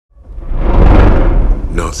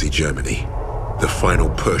Nazi Germany. The final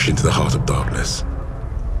push into the heart of darkness.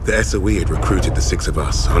 The SOE had recruited the 6 of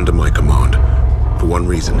us under my command for one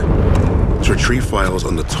reason: to retrieve files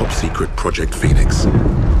on the top-secret Project Phoenix,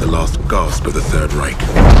 the last gasp of the Third Reich.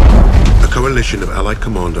 A coalition of Allied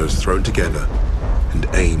commandos thrown together and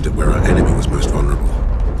aimed at where our enemy was most vulnerable.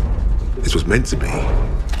 This was meant to be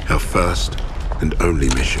our first and only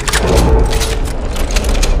mission.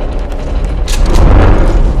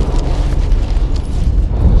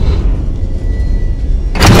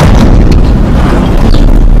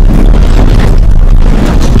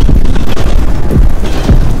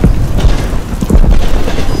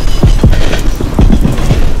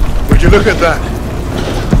 Would you look at that?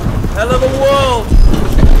 Hell of a world!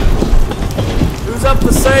 Who's up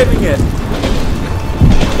for saving it?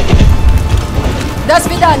 До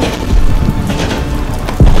свидания!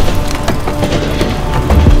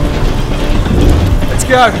 Let's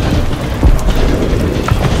go!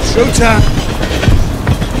 Showtime!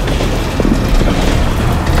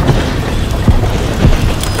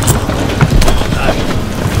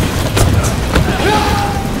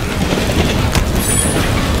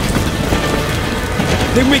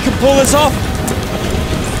 Think we can pull this off?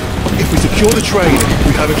 If we secure the train,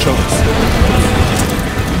 we have a chance.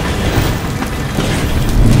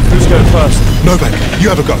 Who's going first? Novak, you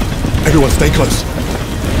have a go. Everyone stay close.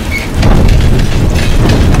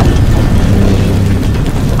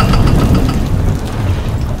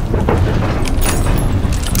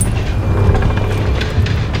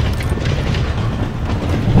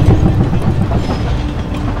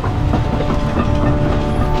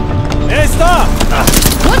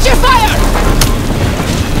 Watch your fire!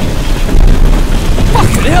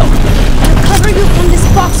 Fucking hell! I'll cover you from this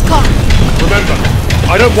boxcar. Remember,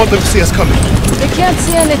 I don't want them to see us coming. They can't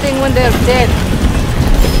see anything when they're dead.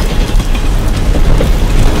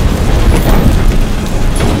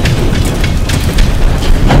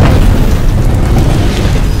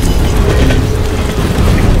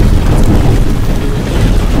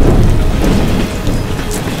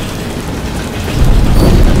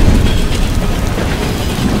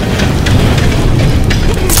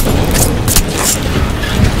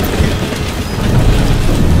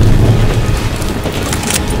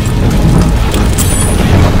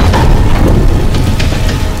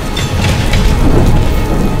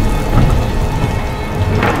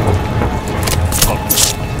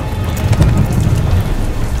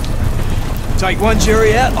 Take one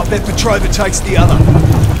jury out, I bet Petrova takes the other.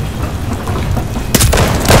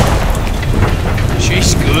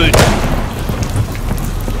 She's good.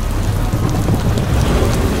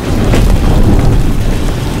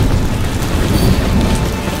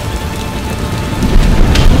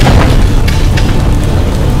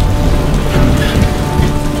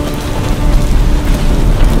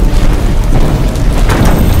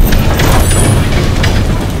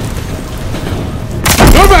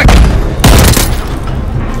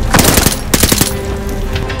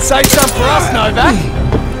 Save some for us, Novak!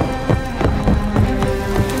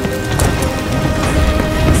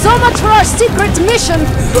 So much for our secret mission!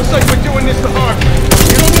 Looks like we're doing this the hard way.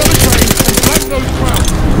 Get on the other train and flank those crowds.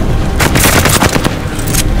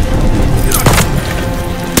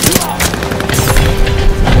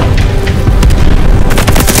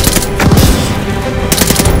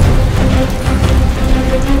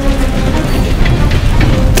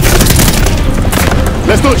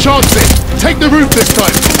 Let's not chance it! Take the roof this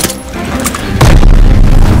time!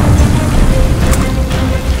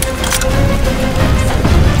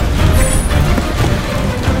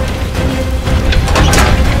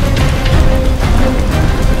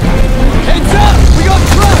 Heads up! We got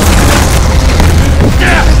trucks!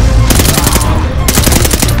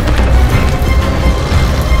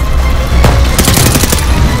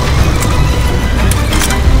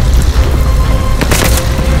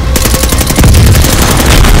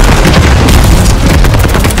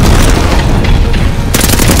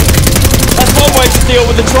 Deal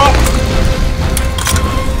with the truck.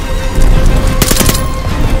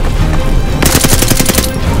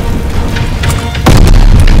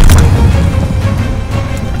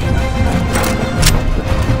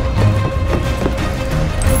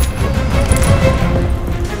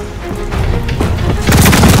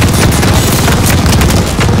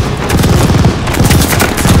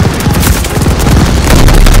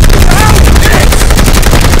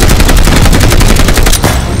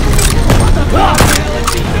 What the hell is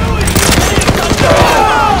he doing?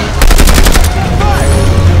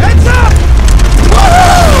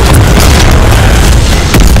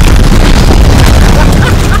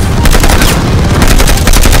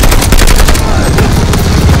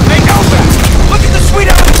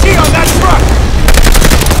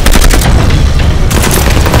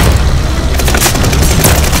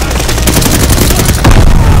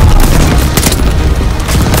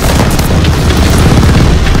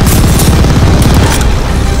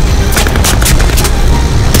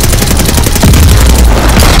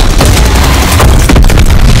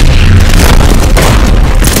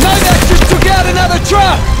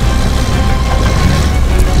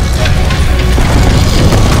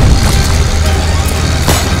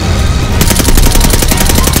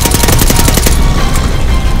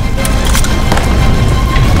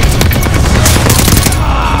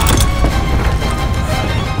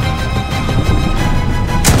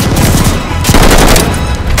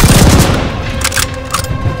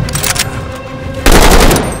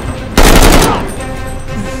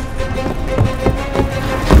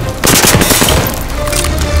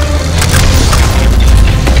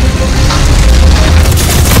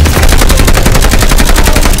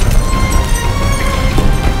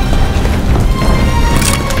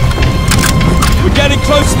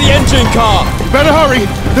 construction car! Better hurry!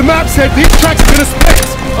 The map said these tracks are gonna split!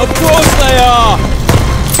 Of course they are!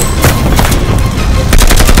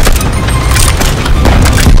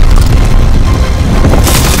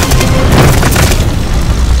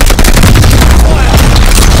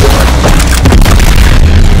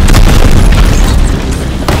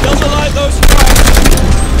 Doesn't like those tracks!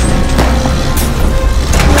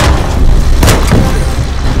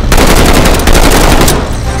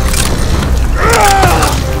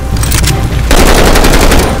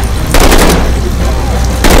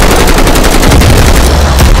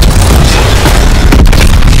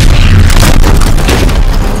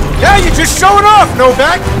 Yeah, you're just showing off,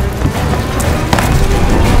 Novak!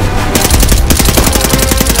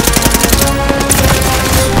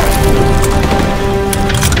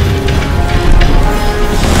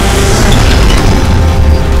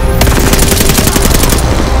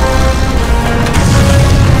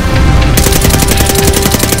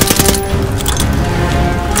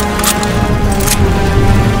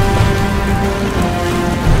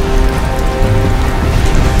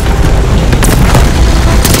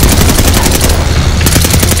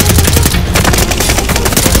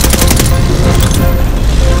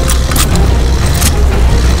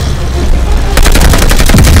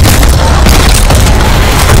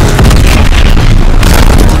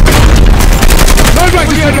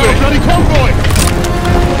 Bloody convoy!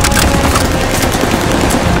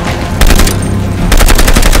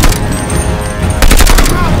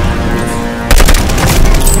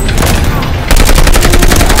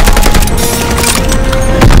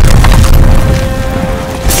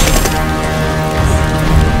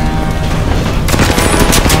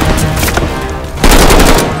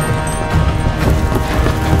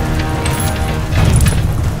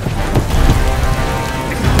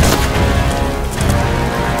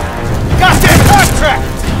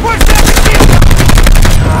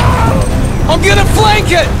 I'm gonna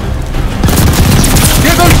flank it!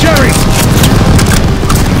 Get those cherries!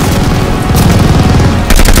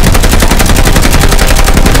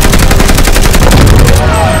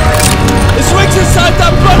 The swing's inside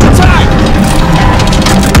that bloody tank!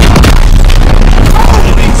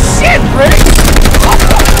 Holy shit, Rick!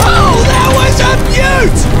 Oh, that was a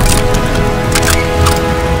beaut!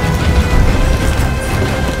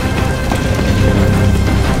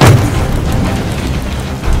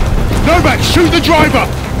 Novak, shoot the driver!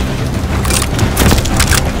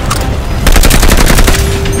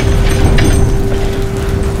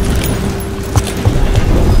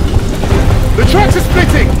 The tracks are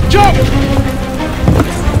splitting! Jump!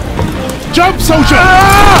 Jump, soldier!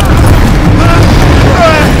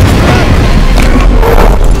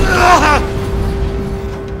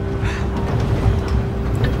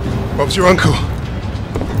 Bob's your uncle.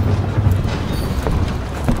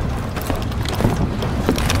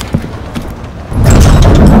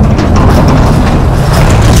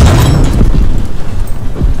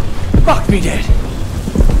 Fuck me dead.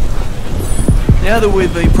 Now that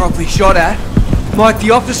we've been properly shot at, might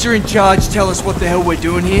the officer in charge tell us what the hell we're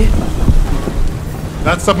doing here?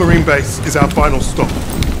 That submarine base is our final stop.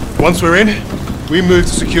 Once we're in, we move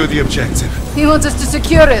to secure the objective. He wants us to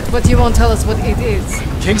secure it, but he won't tell us what it is.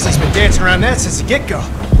 Kingsley's been dancing around that since the get-go.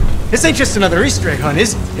 This ain't just another Easter egg hunt,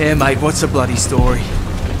 is it? Yeah, mate, what's the bloody story?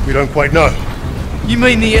 We don't quite know. You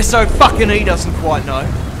mean the SO-fucking-E doesn't quite know?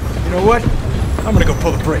 You know what? I'm gonna go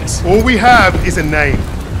pull the brakes. All we have is a name.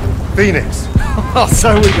 Phoenix. Oh,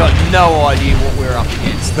 so we got no idea what we're up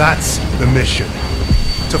against. That's the mission.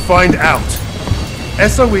 To find out.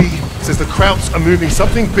 SOE says the Krauts are moving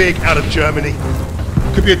something big out of Germany.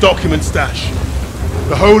 Could be a document stash.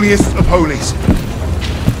 The holiest of holies.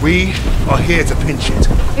 We are here to pinch it.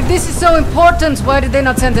 If this is so important, why did they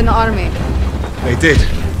not send an army? They did.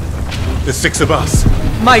 There's 6 of us.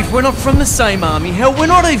 Mate, we're not from the same army. Hell, we're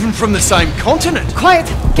not even from the same continent. Quiet!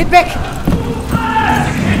 Get back!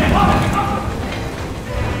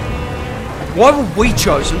 Why were we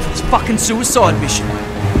chosen for this fucking suicide mission?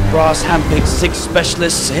 Brass handpicked 6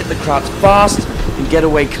 specialists to hit the Krauts fast and get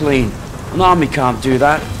away clean. An army can't do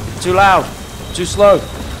that. Too loud. Too slow.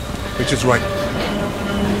 Richard's right.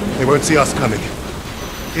 They won't see us coming.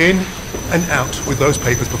 In and out with those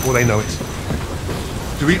papers before they know it.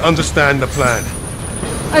 Do we understand the plan?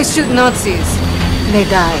 I shoot Nazis. They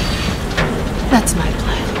die. That's my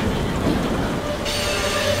plan.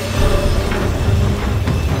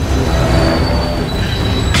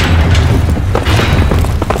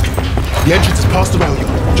 The entrance is past the rail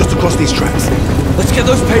yard, just across these tracks. Let's get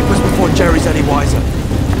those papers before Jerry's any wiser.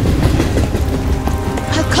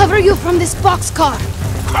 I'll cover you from this boxcar.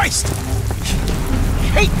 Christ!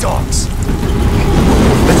 Hate dogs!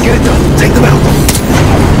 Let's get it done. Take them out.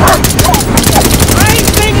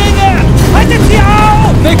 Anything in there! I can see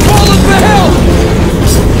how! They calling for help!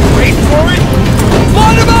 Wait for it!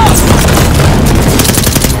 Line them up!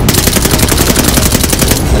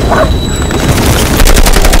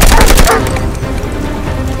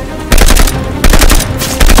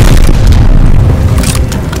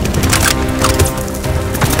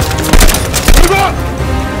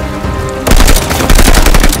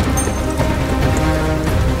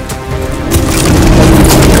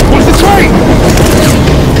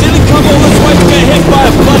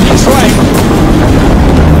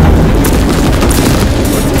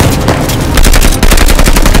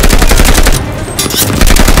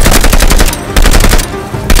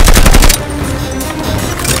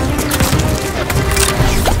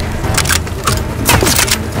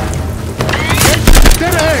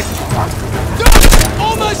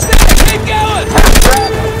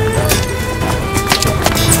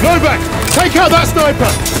 Take out that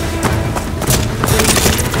sniper!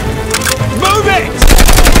 Move it!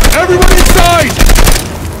 Everyone inside!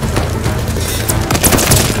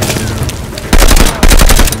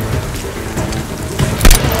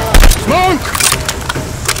 Smoke!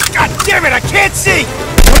 God damn it, I can't see!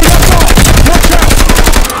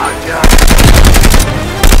 Watch out!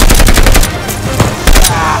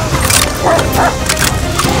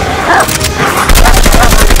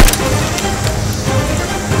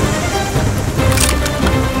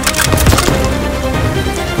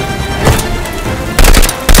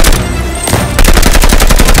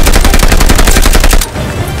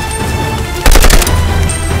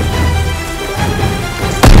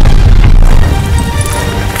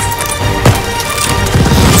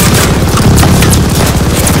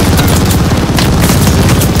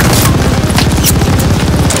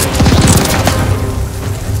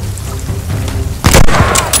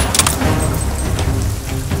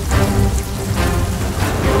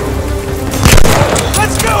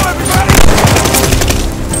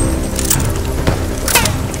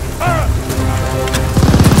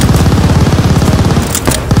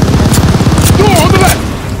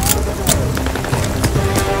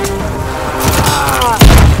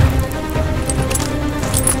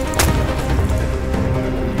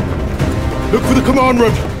 Look for the command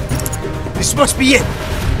room. This must be it.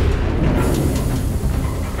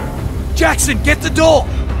 Jackson, get the door.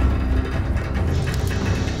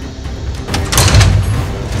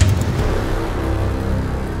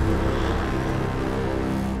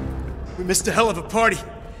 We missed a hell of a party.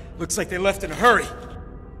 Looks like they left in a hurry.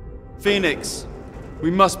 Phoenix,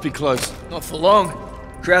 we must be close. Not for long.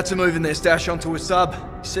 Krauts are moving their stash onto a sub.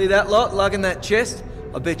 See that lot lugging that chest?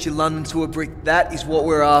 I bet you London to a brick. That is what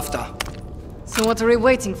we're after. So what are we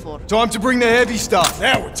waiting for? Time to bring the heavy stuff.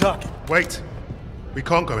 Now we're talking. Wait. We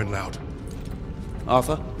can't go in loud.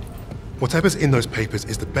 Arthur? Whatever's in those papers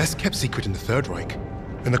is the best kept secret in the Third Reich.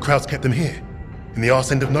 And the Krauts kept them here, in the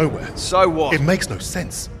arse end of nowhere. So what? It makes no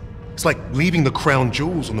sense. It's like leaving the crown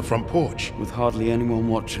jewels on the front porch. With hardly anyone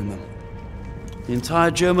watching them. The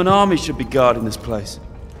entire German army should be guarding this place.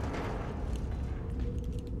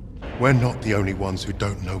 We're not the only ones who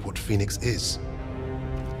don't know what Phoenix is.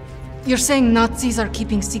 You're saying Nazis are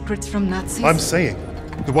keeping secrets from Nazis? I'm saying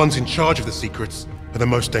the ones in charge of the secrets are the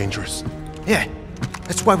most dangerous. Yeah,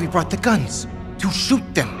 that's why we brought the guns. To shoot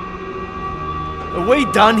them. Are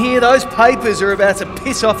we done here? Those papers are about to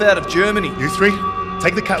piss off out of Germany. You three,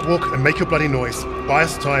 take the catwalk and make your bloody noise. Buy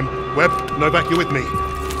us time. Webb, Novak, you're with me.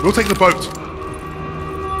 We'll take the boat.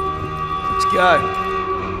 Let's go.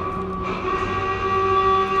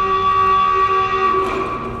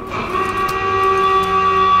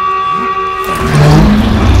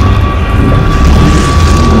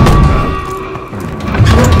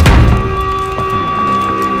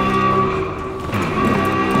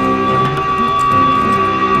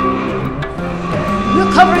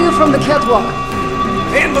 Cover you from the catwalk.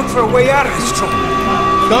 And look for a way out of this trouble.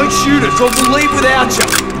 Don't shoot us or we'll leave without you.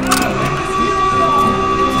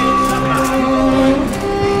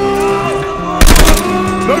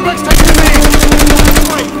 Novak's taking the lead!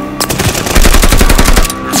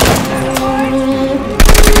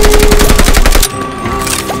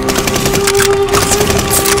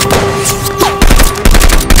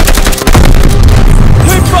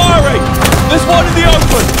 Keep firing! There's one in the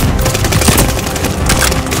open!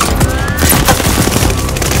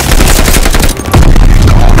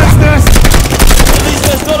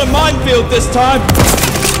 Not a minefield this time!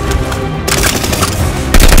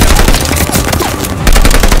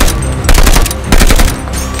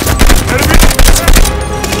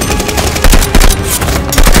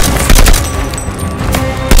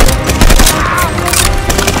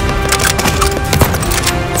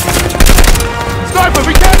 Sniper,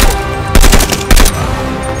 we can!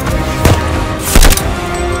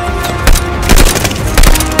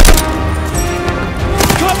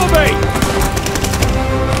 infantry!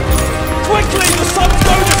 Quickly, the sun's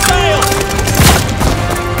going to sail!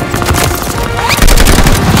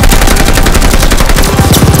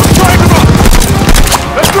 Drive them up!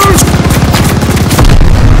 Let's move!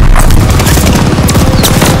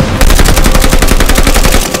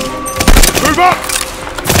 Move up!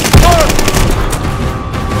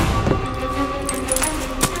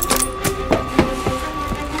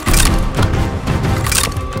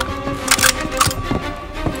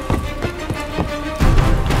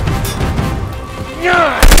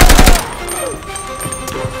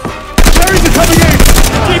 Jerry's are coming in!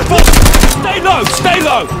 Keep pushing! Stay low! Stay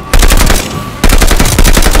low!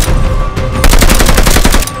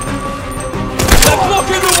 They're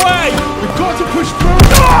blocking the way! We've got to push through!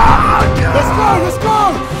 Let's go! Let's go!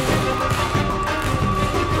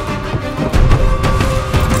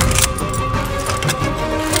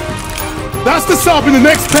 That's the sub in the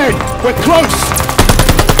next pen! We're close!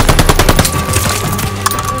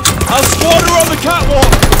 Our squad are on the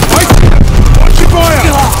catwalk! Watch your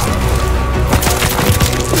fire!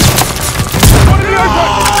 One in the open!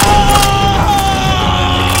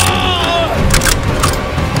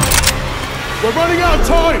 We're running out of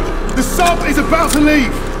time! The sub is about to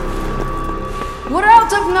leave! We're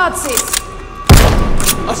out of Nazis!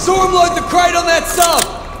 I saw him load the crate on that sub!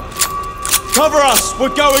 Cover us!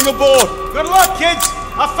 We're going aboard! Good luck, kids!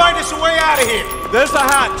 I'll find us a way out of here! There's the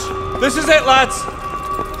hatch! This is it, lads!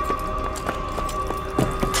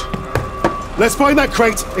 Let's find that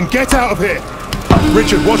crate and get out of here!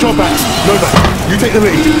 Richard, watch our backs. Novak, you take the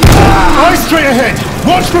lead. Eyes straight ahead!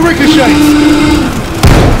 Watch for ricochets!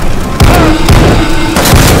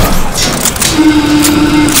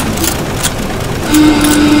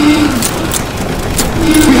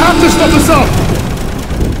 We have to stop the sub!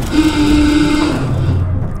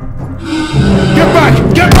 Get back!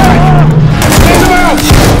 Get back! Take them out!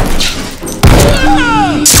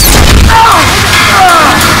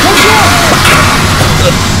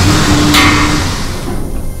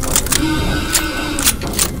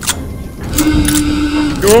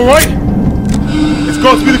 You alright? It's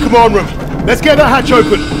got to be the command room. Let's get that hatch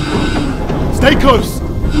open. Stay close.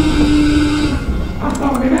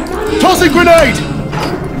 Toss a grenade!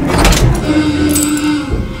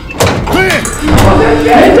 Clear!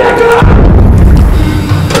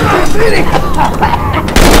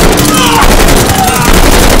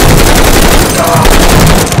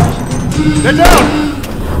 They're down!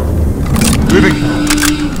 Moving.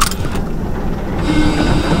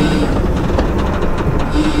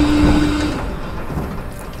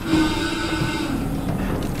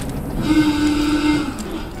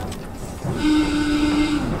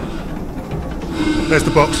 There's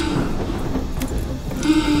the box.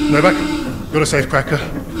 Novak, got a safe cracker.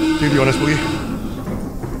 Do the honors, will you?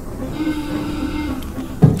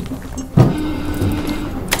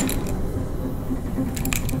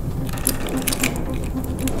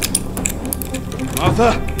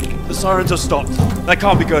 Arthur, the sirens have stopped. That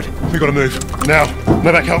can't be good. We gotta move. Now,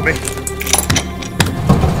 Novak, help me.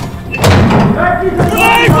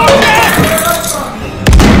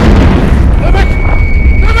 Novak!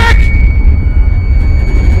 Novak!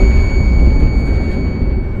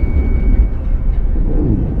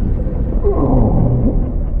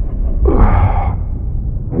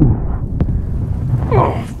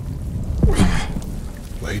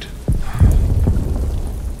 Wait.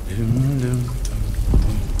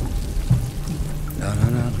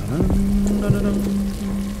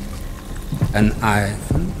 An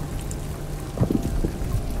iPhone?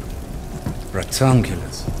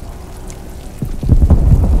 Rectangulars.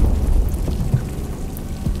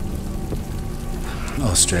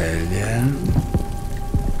 Australia.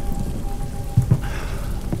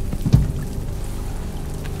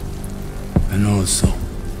 And also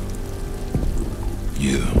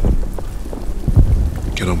you.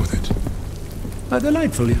 Get on with it.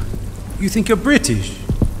 Delightful. You think you're British?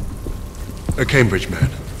 A Cambridge man,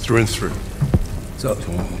 through and through. So,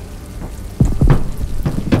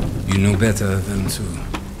 you know better than to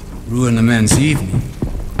ruin a man's evening.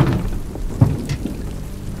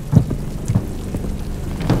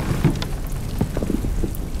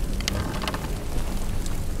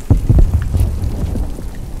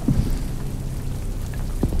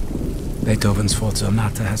 Beethoven's Fourth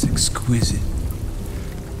Sonata has exquisite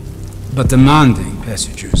but demanding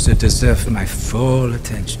passages that deserve my full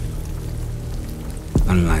attention.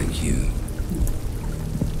 Unlike you.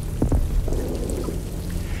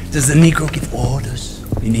 Does the Negro give orders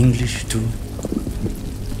in English too?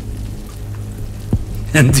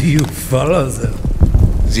 And do you follow them?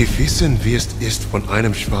 Sie wissen, wie es ist, von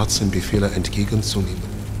einem schwarzen Befehler entgegenzunehmen.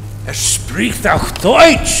 spricht auch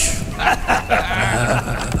Deutsch!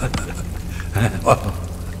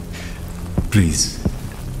 Please,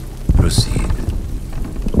 proceed.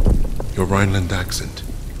 Your Rhineland accent.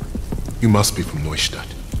 You must be from Neustadt.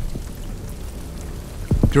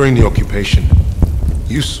 During the occupation,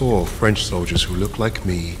 you saw French soldiers who look like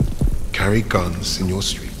me carry guns in your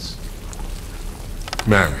streets.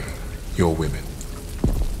 Marry your women.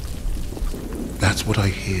 That's what I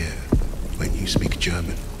hear when you speak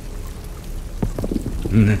German.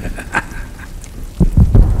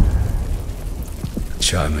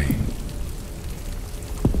 Charming.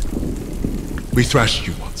 We thrashed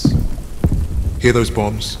you once. Hear those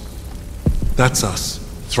bombs? That's us,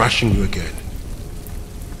 thrashing you again.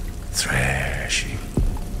 Thrashing.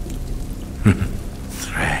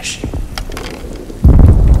 Thrashing.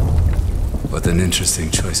 What an interesting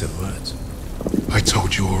choice of words. I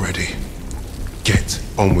told you already. Get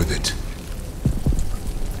on with it.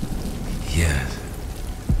 Yes.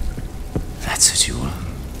 That's what you want.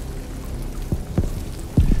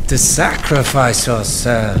 To sacrifice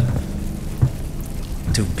yourself.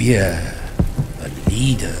 To be a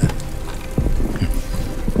leader.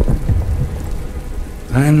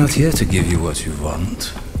 I am not here to give you what you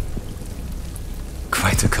want.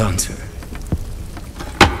 Quite the contrary.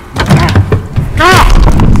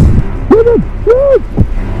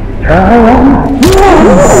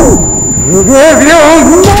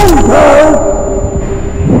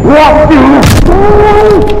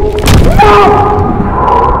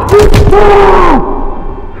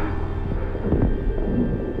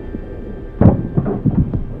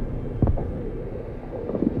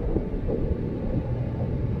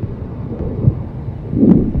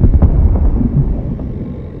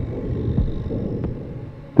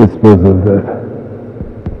 Dispose of that.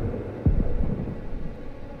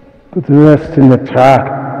 Put the rest in the truck.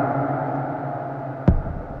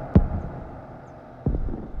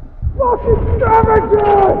 Fucking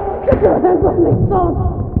savages! Get your hands off me, son!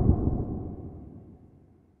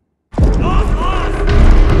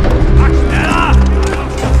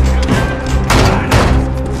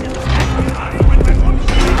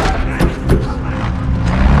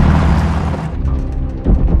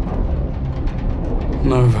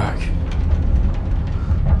 Novak.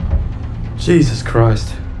 Jesus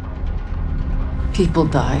Christ. People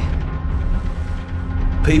die.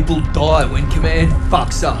 People die when command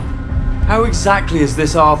fucks up. How exactly is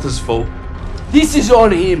this Arthur's fault? This is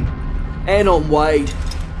on him. And on Wade.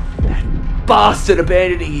 That bastard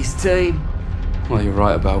abandoning his team. Well, you're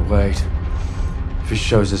right about Wade. If he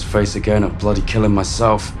shows his face again, I'll bloody kill him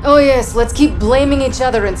myself. Oh yes, let's keep blaming each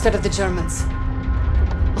other instead of the Germans.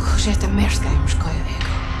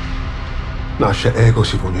 Nasze ego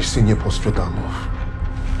si voglio insigne postradamo.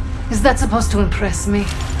 Is that supposed to impress me?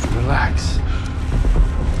 Relax.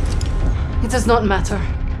 It does not matter.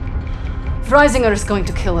 Freisinger is going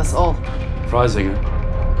to kill us all. Freisinger?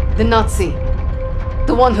 The Nazi.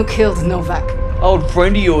 The one who killed Novak. Old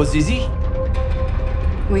friend of yours, is he?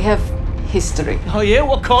 We have history. Oh yeah?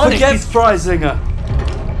 What kind Forget of... Freisinger!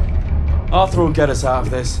 Arthur will get us out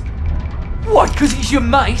of this. What, because he's your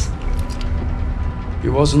mate? He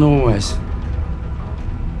wasn't always.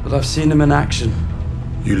 But I've seen him in action.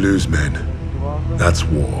 You lose men. That's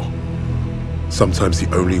war. Sometimes the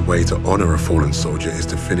only way to honor a fallen soldier is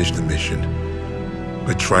to finish the mission.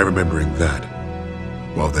 But try remembering that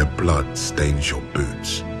while their blood stains your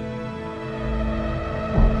boots.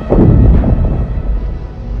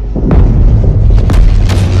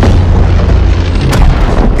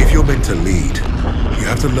 If you're meant to lead, you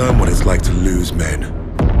have to learn what it's like to lose men.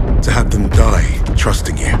 To have them die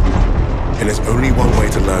trusting you. And there's only one way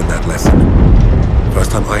to learn that lesson.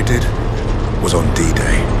 First time I did was on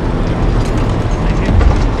D-Day.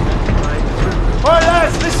 Alright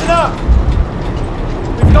lads, listen up!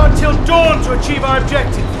 We've got until dawn to achieve our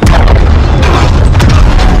objective.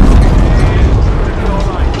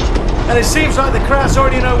 And it seems like the Krauts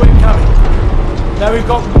already know we're coming. Now we've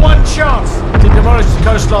got one chance to demolish the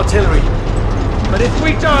coastal artillery. But if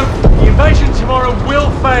we don't, the invasion tomorrow will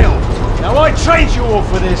fail. Now I trained you all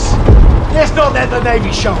for this. Let's not let the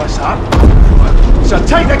Navy show us up. So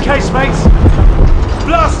take the casemates,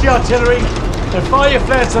 blast the artillery, and fire your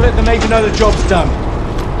flares to let the Navy know the job's done.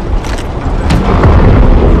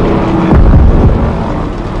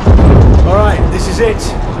 Alright, this is it.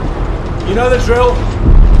 You know the drill.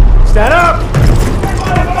 Stand up!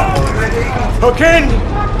 Hook in!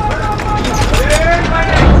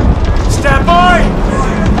 Stand by!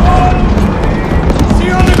 See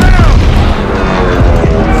you on the ground!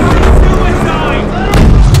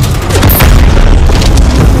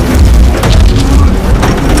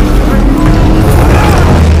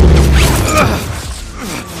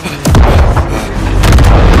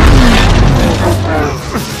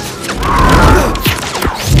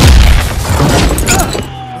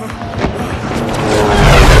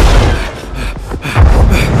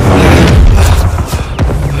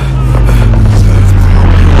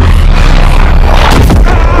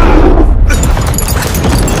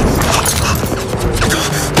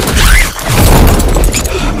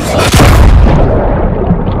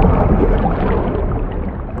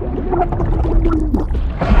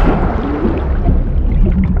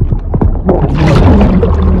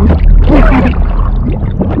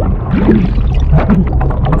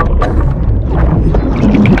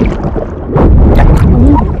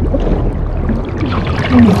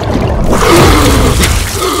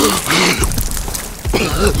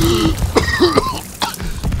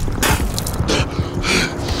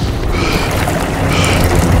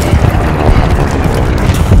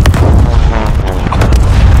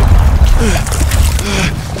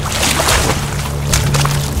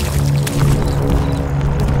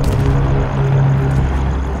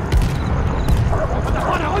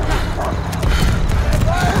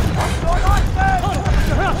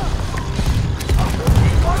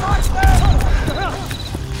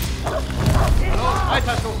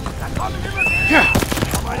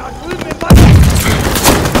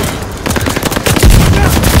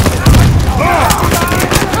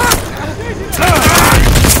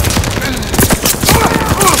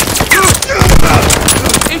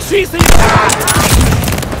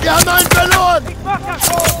 Wir haben einen verloren! Ich mach das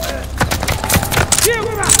so! Hier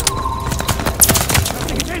rüber! Lass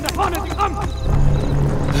dich gesehen, da vorne, sie kommen!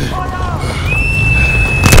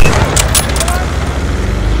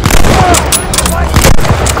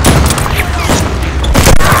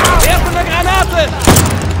 Erst eine Granate!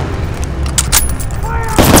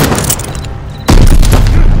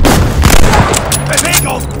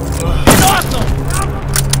 Bewegung! In Ordnung!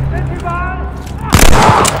 Sind überall!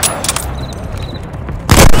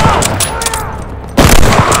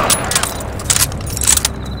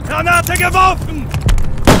 Granate geworfen!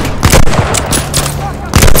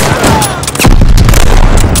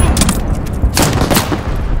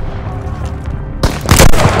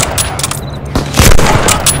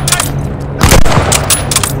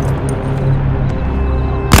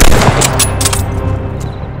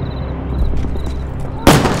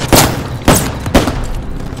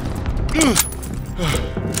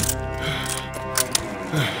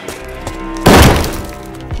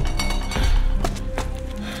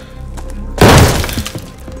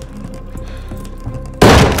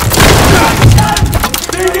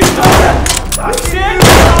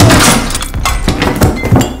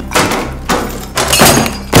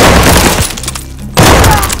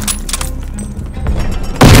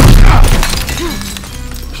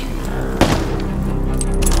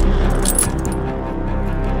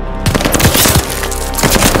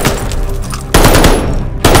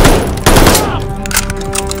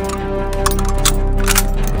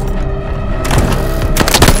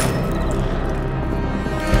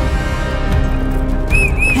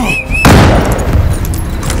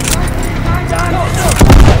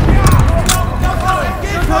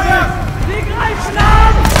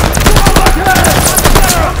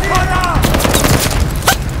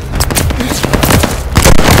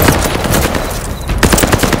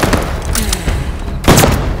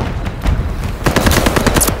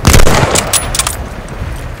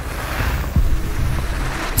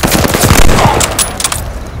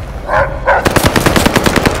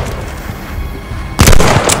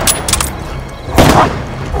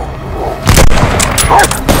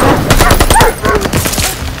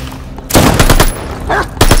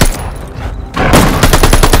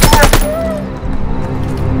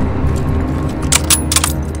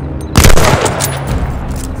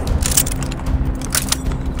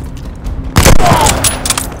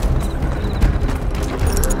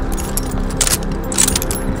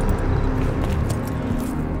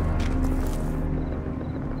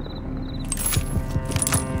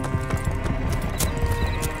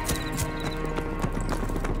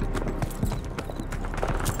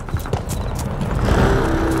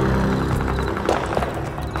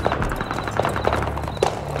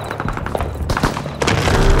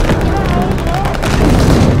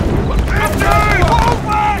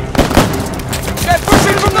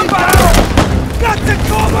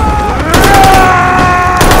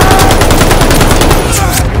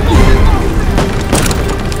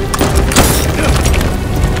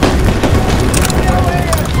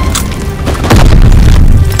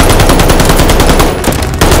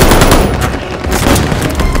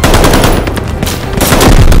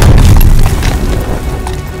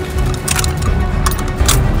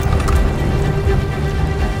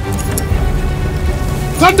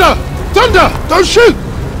 Thunder! Thunder! Don't shoot!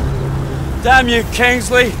 Damn you,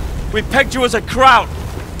 Kingsley! We pegged you as a kraut.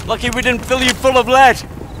 Lucky we didn't fill you full of lead.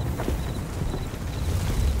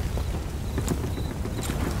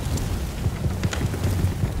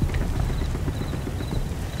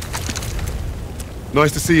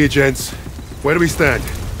 Nice to see you, gents. Where do we stand?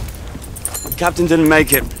 The captain didn't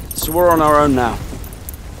make it, so we're on our own now.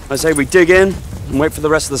 I say we dig in and wait for the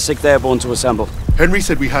rest of the 6th Airborne to assemble. Henry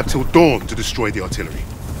said we had till dawn to destroy the artillery.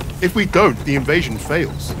 If we don't, the invasion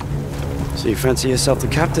fails. So you fancy yourself the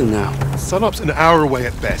captain now? Sunup's an hour away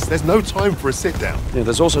at best. There's no time for a sit-down. Yeah,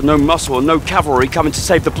 there's also no muscle and no cavalry coming to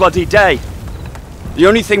save the bloody day. The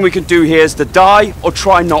only thing we can do here is to die or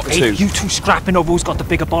try not to. Hey, you two scrapping over who's got the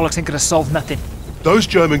bigger bollocks ain't gonna solve nothing. Those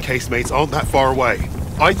German casemates aren't that far away.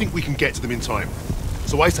 I think we can get to them in time.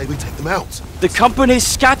 So I say we take them out. The company's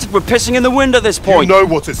scattered. We're pissing in the wind at this point. You know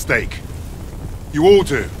what's at stake. You all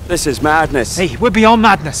do. This is madness. Hey, we're beyond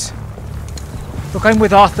madness. Look, I'm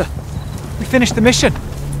with Arthur. We finished the mission.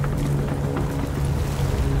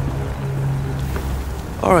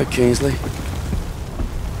 All right, Kingsley.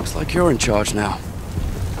 Looks like you're in charge now.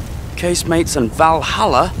 Casemates and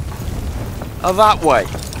Valhalla are that way.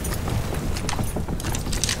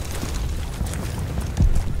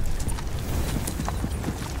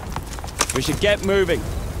 We should get moving.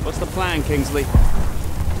 What's the plan, Kingsley?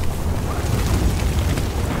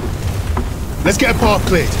 Let's get a path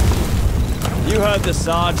cleared. You heard the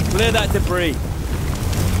Sarge. Clear that debris.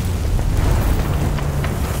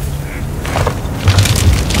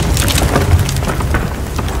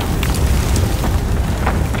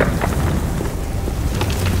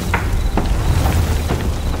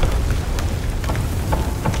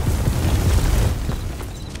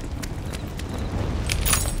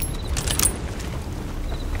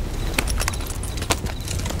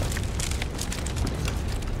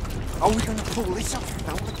 Are we gonna pull this off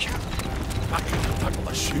without the cap? I can't tackle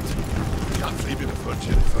that shoot. Can't leave it before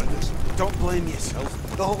Jenny find us. Don't blame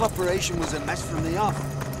yourself. The whole operation was a mess from the off.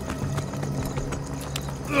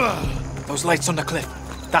 Those lights on the cliff.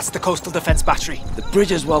 That's the coastal defense battery. The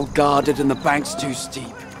bridge is well guarded and the bank's too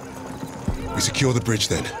steep. We secure the bridge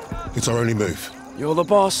then. It's our only move. You're the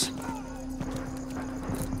boss.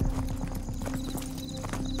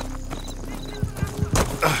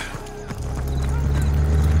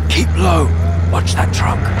 Keep low. Watch that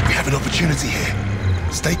truck. We have an opportunity here.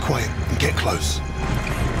 Stay quiet and get close.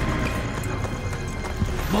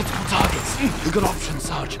 Multiple targets. We've got options,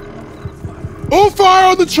 Sarge. All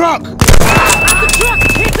fire on the truck! The truck!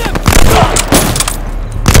 Hit him!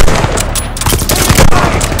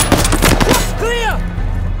 Truck's clear!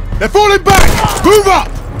 They're falling back! Move up!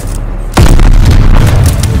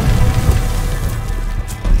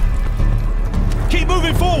 Keep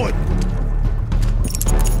moving forward!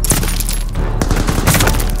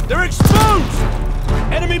 They're exposed!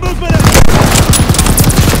 Enemy movement!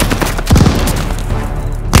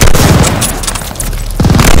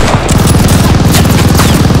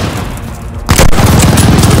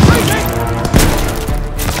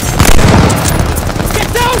 Get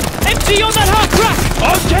down! MG on that hard track!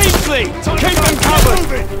 On Kingsley! Keep them covered!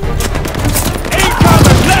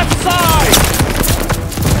 Incoming! Left side!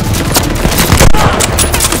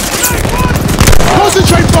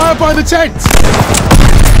 Concentrate fire by the tent!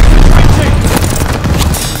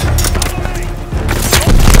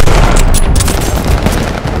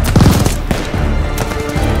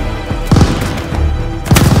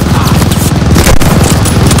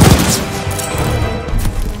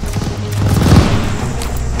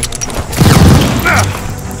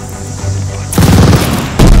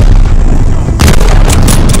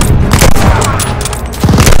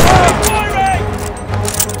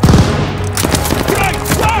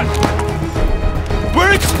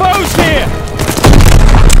 We're exposed here!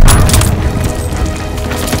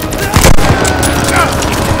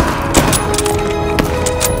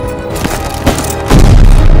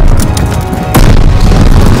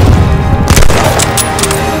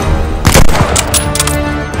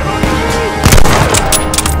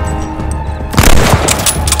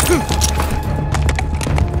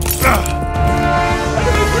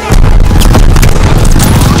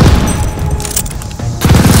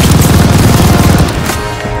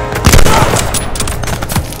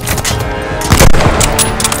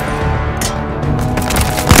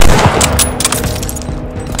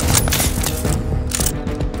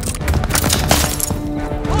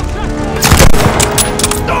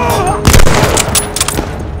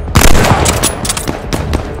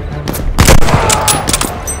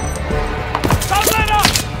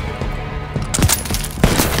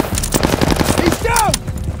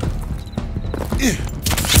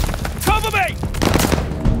 Cover me!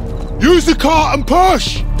 Use the cart and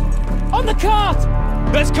push! On the cart!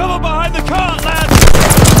 Let's cover behind the cart, lads!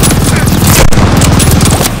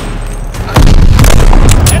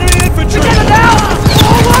 Enemy infantry! Get it out!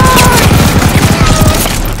 Forward!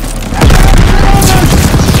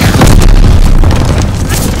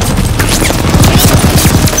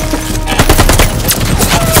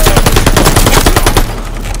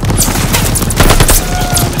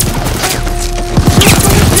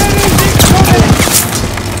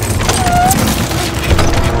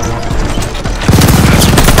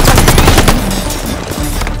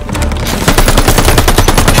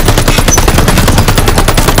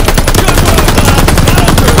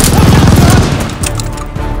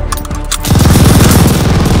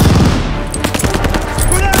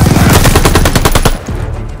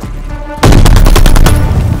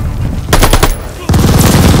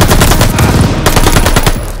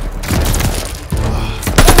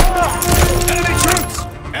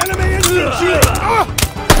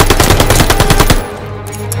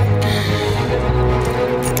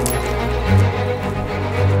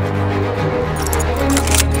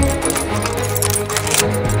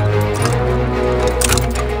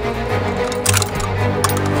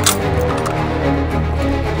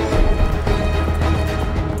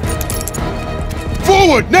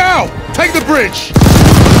 point, now! Take the bridge!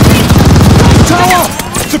 Tower!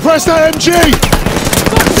 Suppress that MG!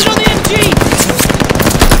 Focus on the MG!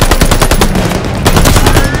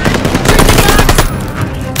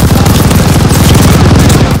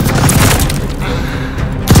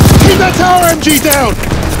 Keep that tower MG down!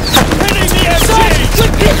 Hitting the MG! Sarge,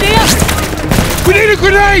 good hit here! We need a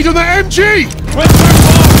grenade on that MG! We're too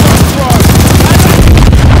far from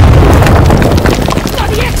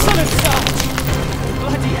Bloody excellent, Sarge!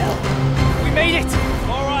 Bloody hell. We made it!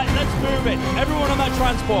 Alright, let's move it. Everyone on that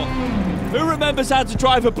transport. Who remembers how to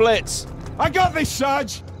drive a blitz? I got this,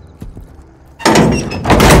 Sarge!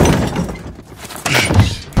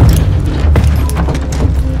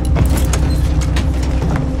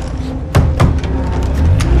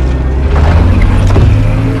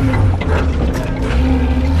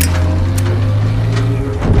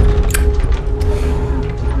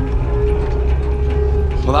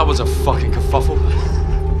 Well, that was a fucking kerfuffle.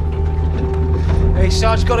 Hey,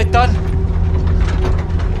 Sarge, got it done.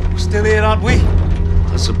 We're still here, aren't we?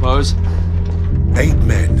 I suppose. 8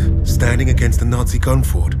 men standing against a Nazi gun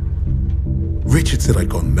fort. Richard said I'd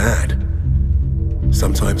gone mad.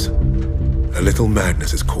 Sometimes, a little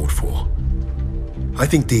madness is called for. I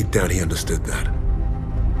think deep down he understood that.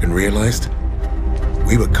 And realized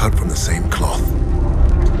we were cut from the same cloth.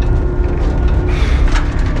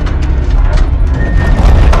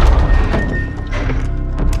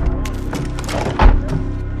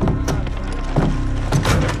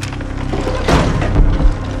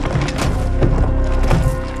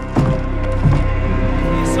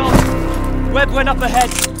 Webb went up ahead.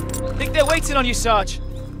 Think they're waiting on you, Sarge.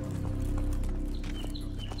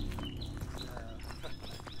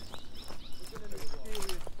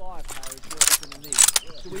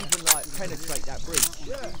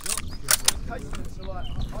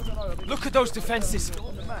 Look at those defenses.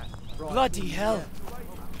 Bloody hell.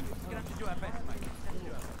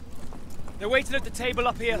 They're waiting at the table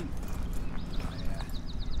up here.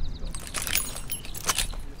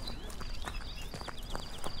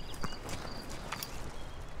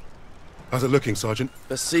 How's it looking, Sergeant?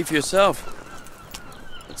 Best see for yourself.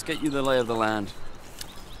 Let's get you the lay of the land.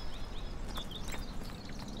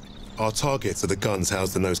 Our targets are the guns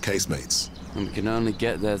housed in those casemates. And we can only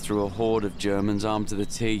get there through a horde of Germans armed to the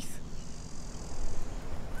teeth.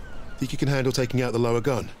 Think you can handle taking out the lower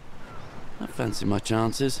gun? I fancy my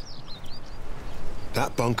chances.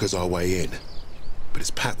 That bunker's our way in, but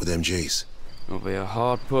it's packed with MGs. It'll be a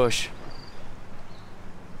hard push.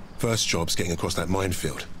 First job's getting across that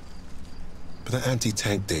minefield. But that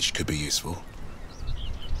anti-tank ditch could be useful.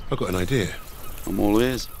 I've got an idea. I'm all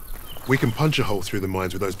ears. We can punch a hole through the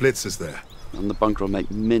mines with those blitzers there. And the bunker will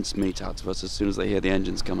make mincemeat out of us as soon as they hear the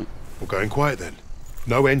engines coming. We're going quiet then.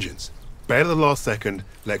 No engines. Bail at the last second,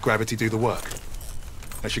 let gravity do the work.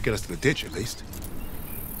 That should get us to the ditch at least.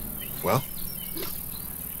 Well?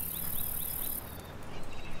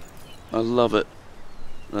 I love it.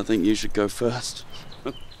 And I think you should go first.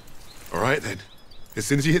 All right then. As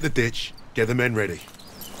soon as you hit the ditch, get the men ready.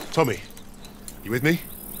 Tommy, you with me?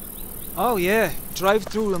 Oh yeah, drive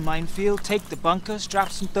through the minefield, take the bunker,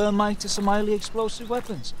 strap some thermite to some highly explosive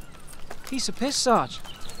weapons. Piece of piss, Sarge.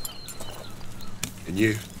 And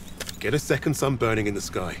you, get a second sun burning in the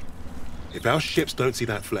sky. If our ships don't see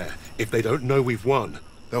that flare, if they don't know we've won,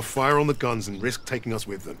 they'll fire on the guns and risk taking us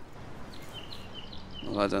with them.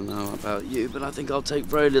 Well, I don't know about you, but I think I'll take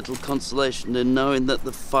very little consolation in knowing that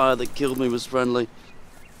the fire that killed me was friendly.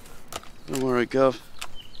 Don't worry, Gov.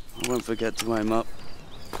 I won't forget to aim up.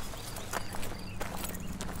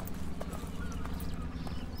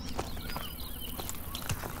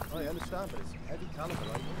 I understand, but it's heavy caliber,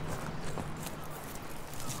 right?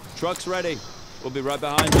 Truck's ready. We'll be right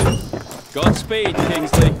behind you. Godspeed,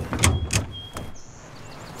 Kingsley.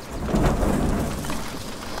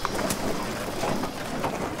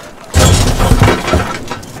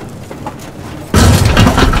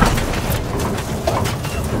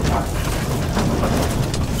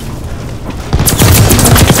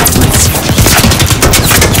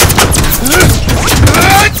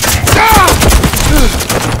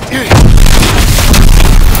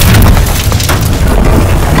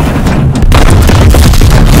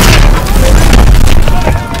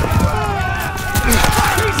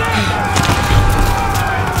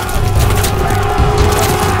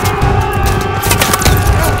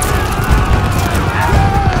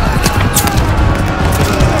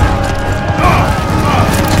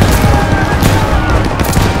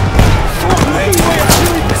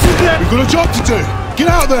 Got a job to do! Get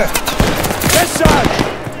out there! Yes, sir!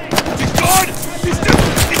 He's gone! He's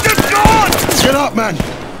just gone! Get up, man!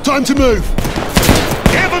 Time to move!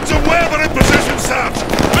 Get Heavens aware we're in position, Sarge!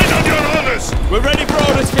 Men on your orders! We're ready for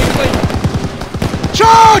orders, Kingsley!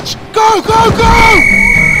 Charge! Go, go, go!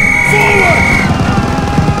 Forward!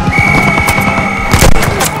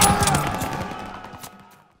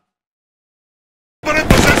 We're in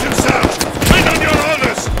position, Sarge! Men on your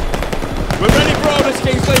orders! We're ready for orders,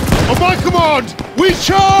 Kingsley! On my command, we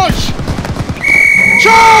charge!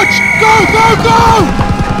 Charge! Go, go, go!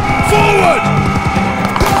 Forward!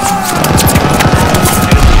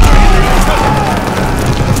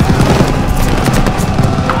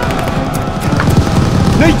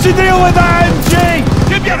 Need to deal with that MG!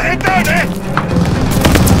 Keep your head down, eh?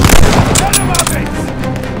 Get him up, it!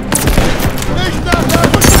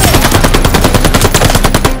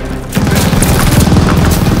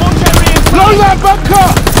 Blow that bunker!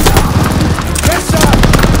 Yes, sir!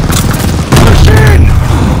 Push in!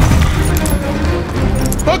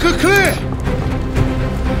 Bunker clear!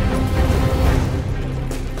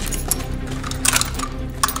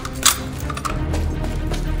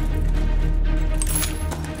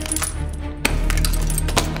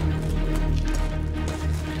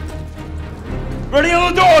 Ready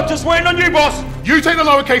on the door, just waiting on you, boss! You take the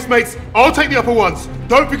lowercase, mates. I'll take the upper ones.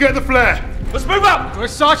 Don't forget the flare. Let's move up! Good,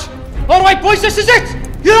 Sarge. All right, boys, this is it!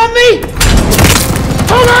 You're on me!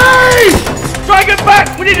 Tommy! Try and get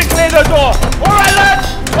back! We need to clear the door! All right,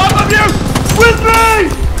 lads! One of you! With me!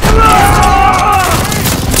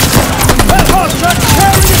 That horse truck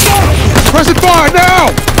carrying the door! Press it fire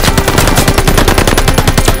now!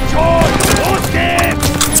 George, horse game!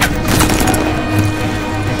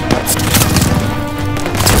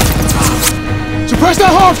 Suppress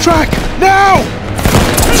that half track! Now!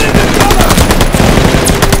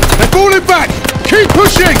 They're falling back! Keep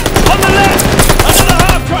pushing! On the left! Under the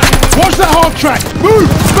half track! Watch that half track! Move!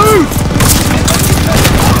 Move!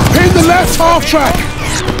 Pin the left half track!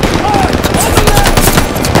 On the left!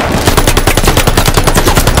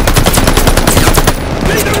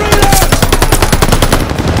 Need the reload!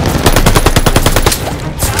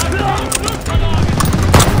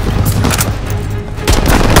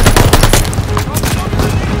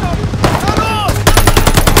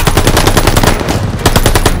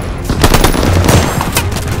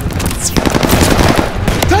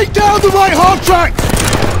 Take down the right half track!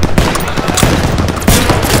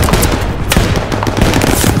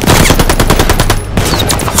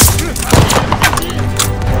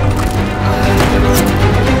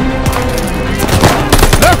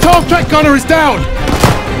 Left half track gunner is down!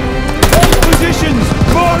 Hold positions!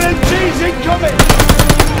 More MGs incoming!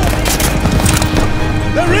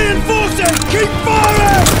 They're reinforcing! Keep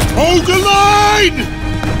firing! Hold the line!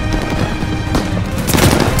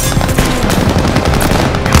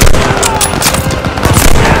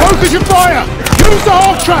 Focus your fire! Use the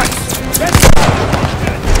half tracks!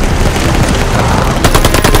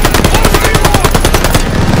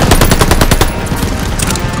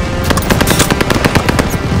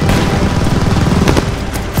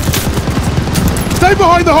 Stay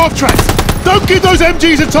behind the half tracks! Don't give those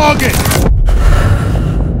MGs a target!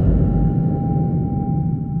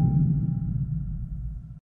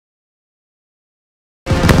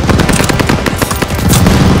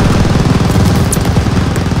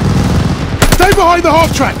 Stay behind the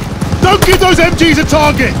half track! Don't give those MGs a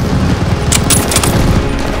target!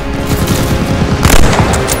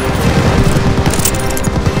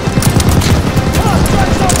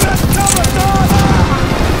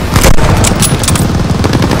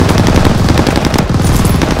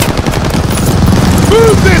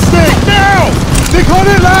 Move this thing, now! Stick on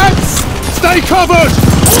it, lads! Stay covered!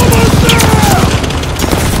 Almost there!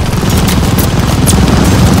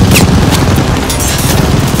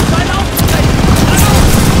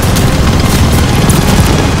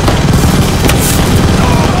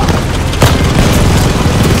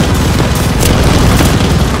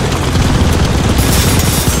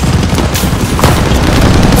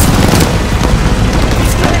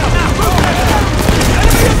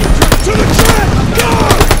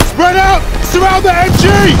 Surround the MG!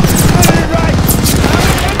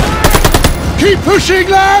 Keep pushing,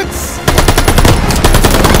 lads!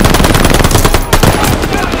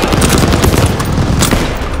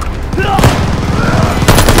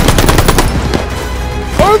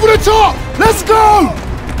 Over the top! Let's go!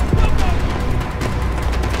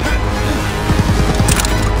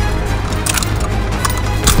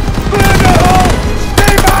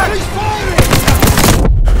 Stay back! He's firing!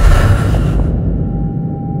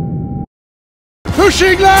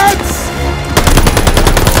 Pushing, lads!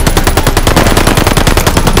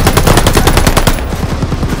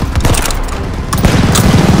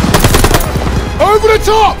 Over the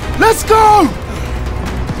top! Let's go!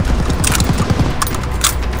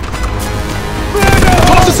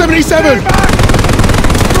 77!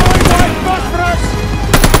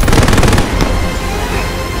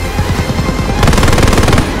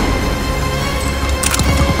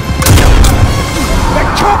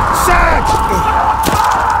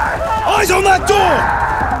 Eyes on that door!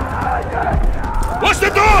 Watch the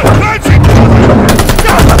door! Clancy!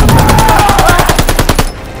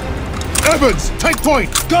 Evans, take point!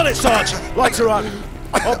 Got it, Sarge! Lights are on.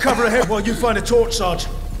 I'll cover ahead while you find a torch, Sarge.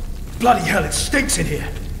 Bloody hell, it stinks in here.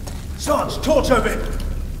 Sarge, torch over it.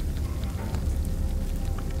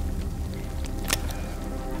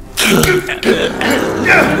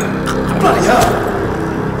 Bloody hell!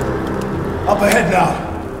 Up ahead now.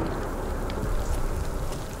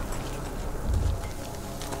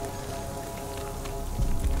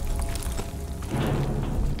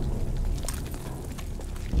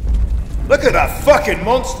 Look at that fucking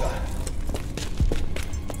monster!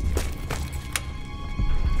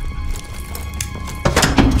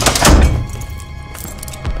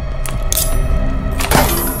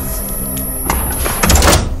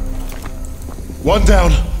 One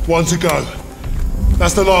down, one to go.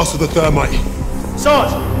 That's the last of the thermite.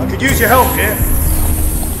 Sarge, I could use your help here.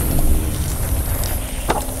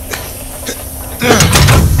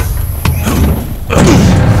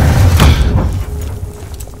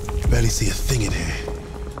 Barely see a thing in here.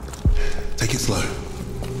 Take it slow.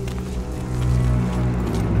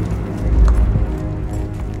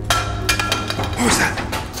 What was that?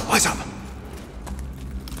 Eyes up.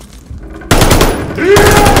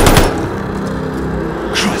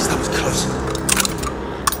 Christ, that was close.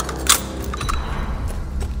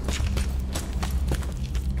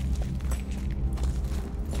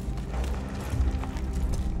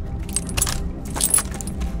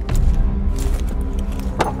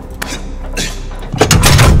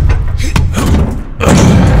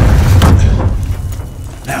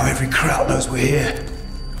 Now every crowd knows we're here.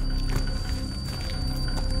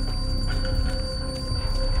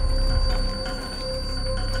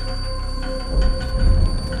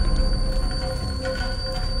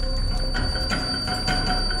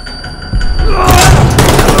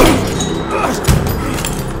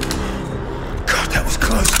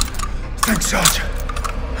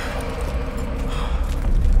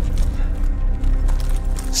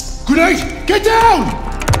 Grenade! Get down!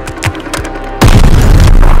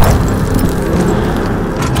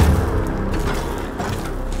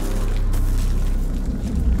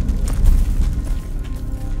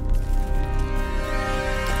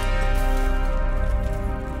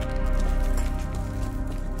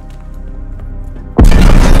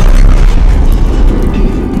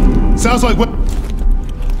 Sounds like what?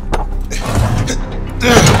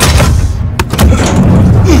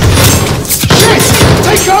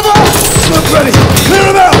 Take cover! Smoke ready! Clear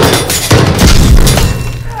him out!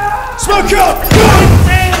 Smoke up!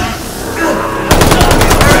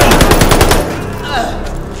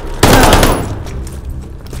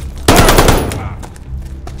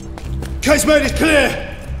 Casemate is clear!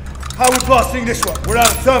 How are we blasting this one? We're out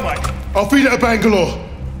of thermite. I'll feed it to Bangalore.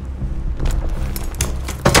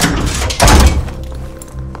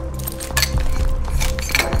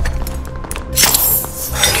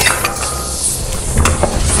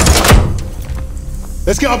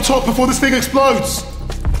 Let's get up top before this thing explodes!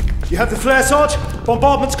 You have the flare, Sarge?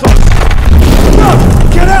 Bombardment's close. No!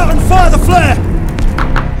 Get out and fire the flare!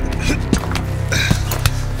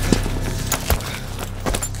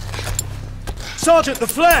 Sergeant, the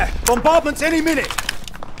flare! Bombardment's any minute!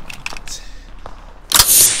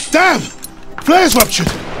 Damn! Flare's ruptured!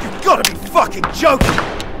 You've gotta be fucking joking!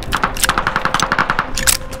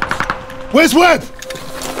 Where's Webb?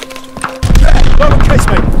 Lower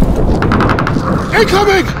casemate!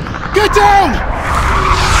 Incoming! Get down!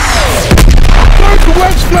 Going for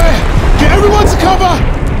Webb's flare! Get everyone to cover!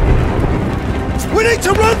 We need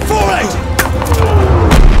to run for it!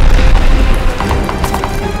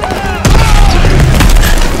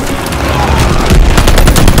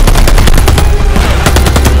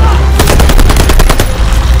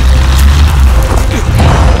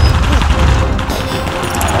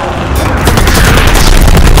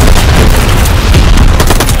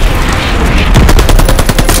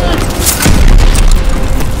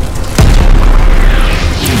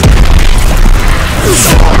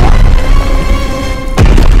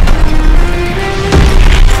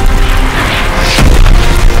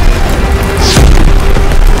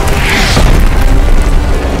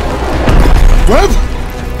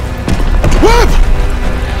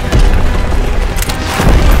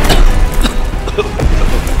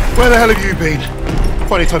 Where the hell have you been?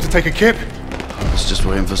 Funny time to take a kip. I was just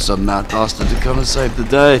waiting for some mad bastard to come and save the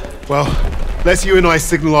day. Well, let's you and I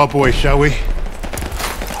signal our boys, shall we?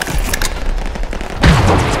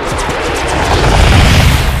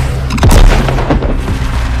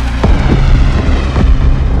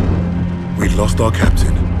 lost our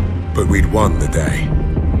captain, but we'd won the day.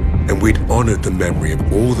 And we'd honored the memory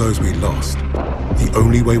of all those we lost, the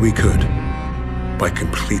only way we could, by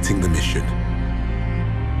completing the mission.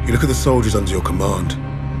 You look at the soldiers under your command,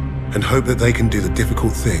 and hope that they can do the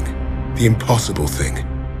difficult thing, the impossible thing.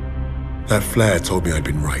 That flare told me I'd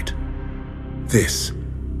been right. This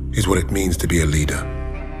is what it means to be a leader.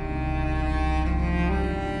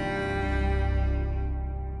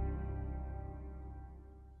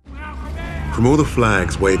 From all the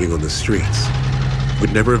flags waving on the streets,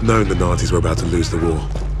 we'd never have known the Nazis were about to lose the war.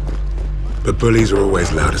 But bullies are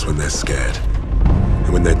always loudest when they're scared.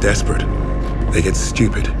 And when they're desperate, they get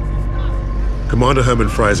stupid. Commander Hermann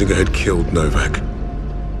Freisinger had killed Novak.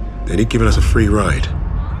 Then he'd given us a free ride,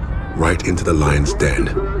 right into the lion's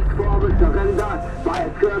den. By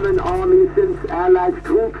a German army since Allied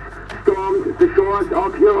troops stormed the shores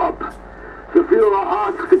of Europe. The Führer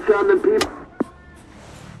asked the German people.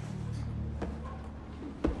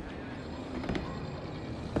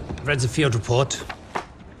 I've read the field report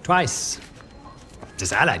twice.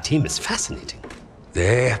 This Allied team is fascinating.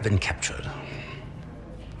 They have been captured.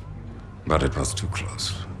 But it was too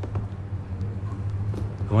close.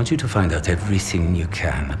 I want you to find out everything you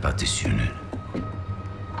can about this unit.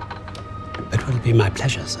 It will be my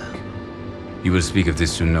pleasure, sir. You will speak of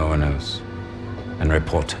this to no one else, and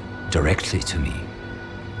report directly to me.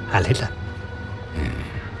 Heil Hitler.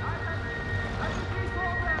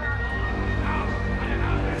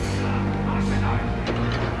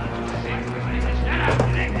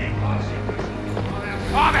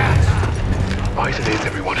 Right it is,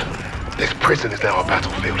 everyone. This prison is now our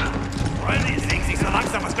battlefield. Rollen die Dings nicht so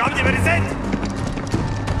langsam. Was glaubt ihr, wer die sind?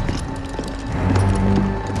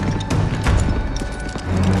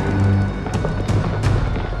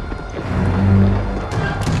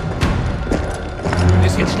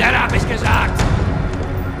 Bisschen schneller, hab ich gesagt!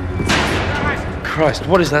 Christ,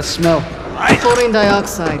 what is that smell? Chlorine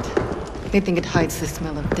dioxide. They think it hides the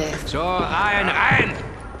smell of death. So, rein!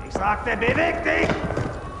 Ich sagte, beweg dich!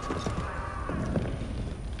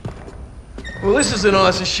 Well, this is the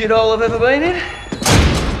nicest shithole I've ever been in.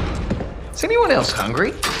 Is anyone else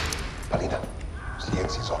hungry? Alina,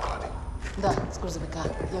 silenci Sokrate. Da, scusa,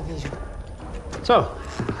 я вижу. So,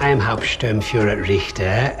 I am Hauptsturmführer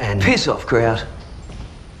Richter, and... Piss off, crowd.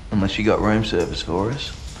 Unless you got room service for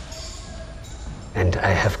us. And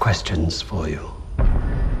I have questions for you.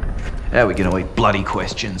 How are we gonna eat bloody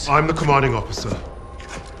questions? I'm the commanding officer.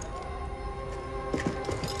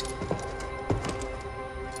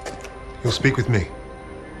 You'll speak with me.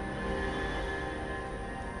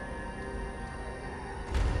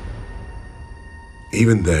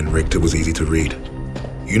 Even then, Richter was easy to read.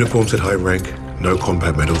 Uniform said high rank, no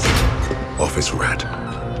combat medals. Office rat.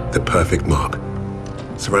 The perfect mark.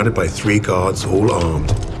 Surrounded by 3 guards, all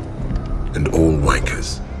armed, and all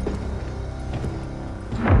wankers.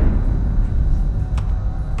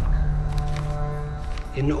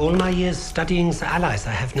 In all my years studying the Allies,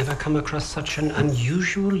 I have never come across such an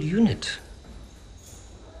unusual unit.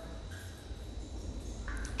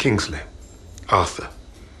 Kingsley. Arthur.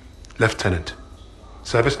 Lieutenant.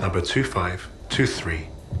 Service number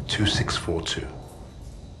 25232642.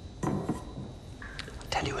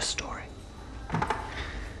 Tell you a story.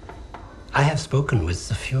 I have spoken with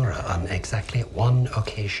the Führer on exactly one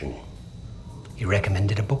occasion. He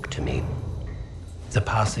recommended a book to me. The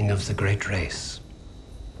Passing of the Great Race.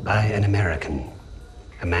 By an American,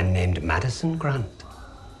 a man named Madison Grant.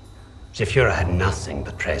 The Führer had nothing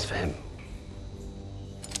but praise for him.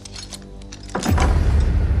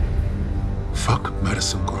 Fuck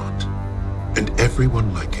Madison Grant. And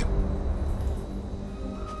everyone like him.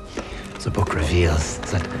 The book reveals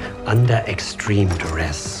that under extreme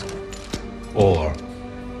duress or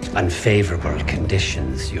unfavorable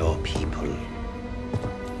conditions, your people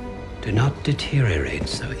do not deteriorate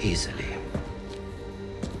so easily.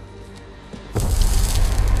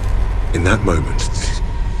 In that moment,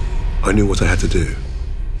 I knew what I had to do.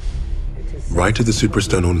 Right to the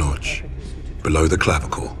suprasternal notch, below the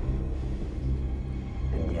clavicle.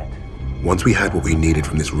 Once we had what we needed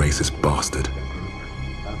from this racist bastard,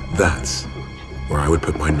 that's where I would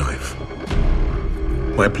put my knife.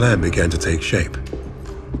 My plan began to take shape.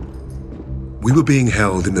 We were being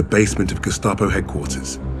held in the basement of Gestapo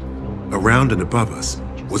headquarters. Around and above us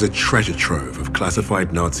was a treasure trove of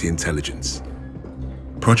classified Nazi intelligence.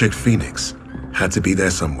 Project Phoenix had to be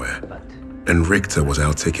there somewhere, and Richter was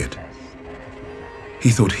our ticket.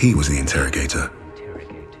 He thought he was the interrogator.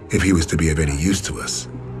 If he was to be of any use to us,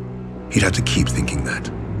 he'd have to keep thinking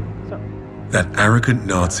that. That arrogant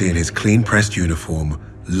Nazi in his clean-pressed uniform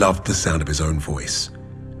loved the sound of his own voice.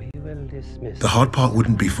 dismissed. The hard part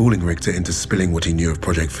wouldn't be fooling Richter into spilling what he knew of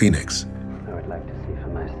Project Phoenix. I would like to see for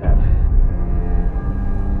myself.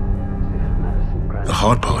 The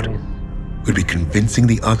hard part would be convincing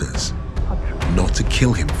the others not to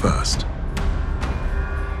kill him first.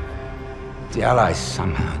 The Allies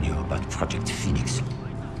somehow knew about Project Phoenix.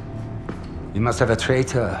 You must have a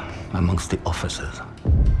traitor amongst the officers.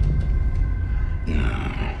 No.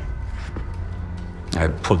 I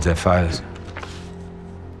pulled their files.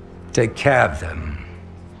 Take care of them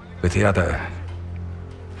with the other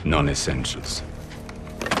non-essentials.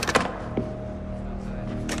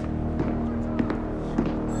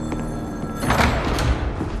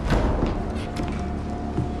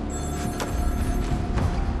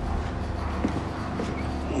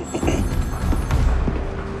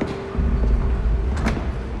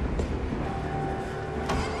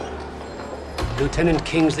 Lieutenant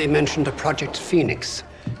Kingsley mentioned a Project Phoenix.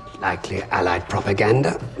 Likely Allied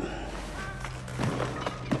propaganda.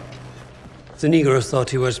 The Negro thought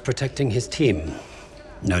he was protecting his team.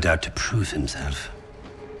 No doubt to prove himself.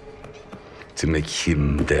 To make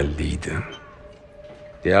him their leader.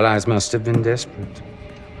 The Allies must have been desperate.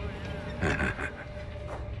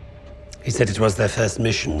 He said it was their first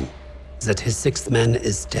mission. That his sixth man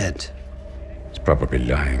is dead. He's probably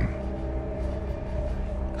lying.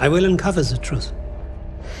 I will uncover the truth.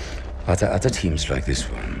 Are there other teams like this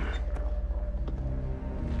one?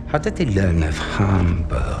 How did they learn of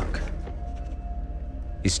Hamburg?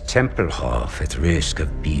 Is Tempelhof at risk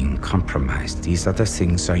of being compromised? These are the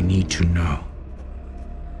things I need to know.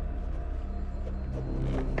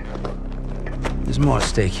 There's more at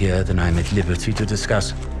stake here than I'm at liberty to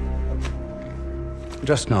discuss.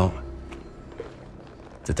 Just know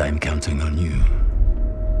that I'm counting on you,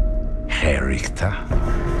 Herr Richter.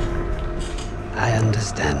 I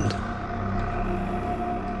understand.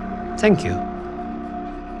 Thank you.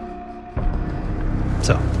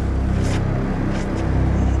 So.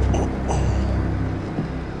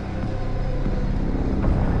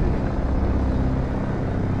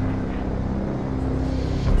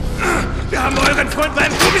 Wir haben euren Freund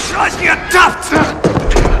beim Kugelschleichen ertappt!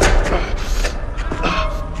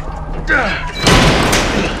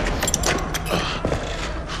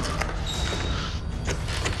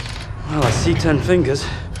 Well, I see 10 fingers.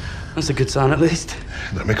 That's a good sign, at least.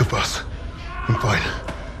 Don't make a fuss. I'm fine.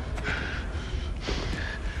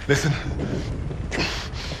 Listen.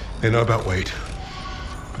 They know about Wade,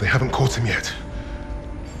 but they haven't caught him yet.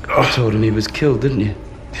 You told him he was killed, didn't you?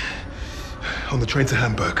 On the train to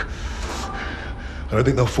Hamburg. I don't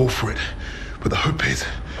think they'll fall for it, but the hope is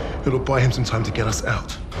it'll buy him some time to get us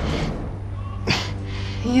out.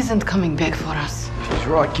 He isn't coming back for us. He's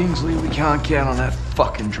right, Kingsley. We can't count on that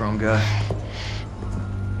fucking Tonga.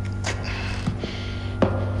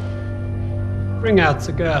 Bring out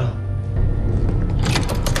the girl.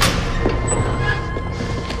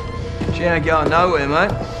 She ain't going nowhere,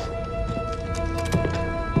 mate.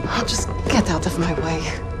 I'll just get out of my way.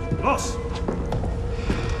 Los!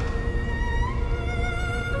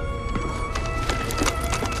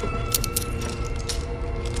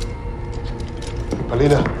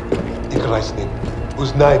 Alina, ik reis niet.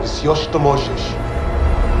 Uznaj, bis još što možeš.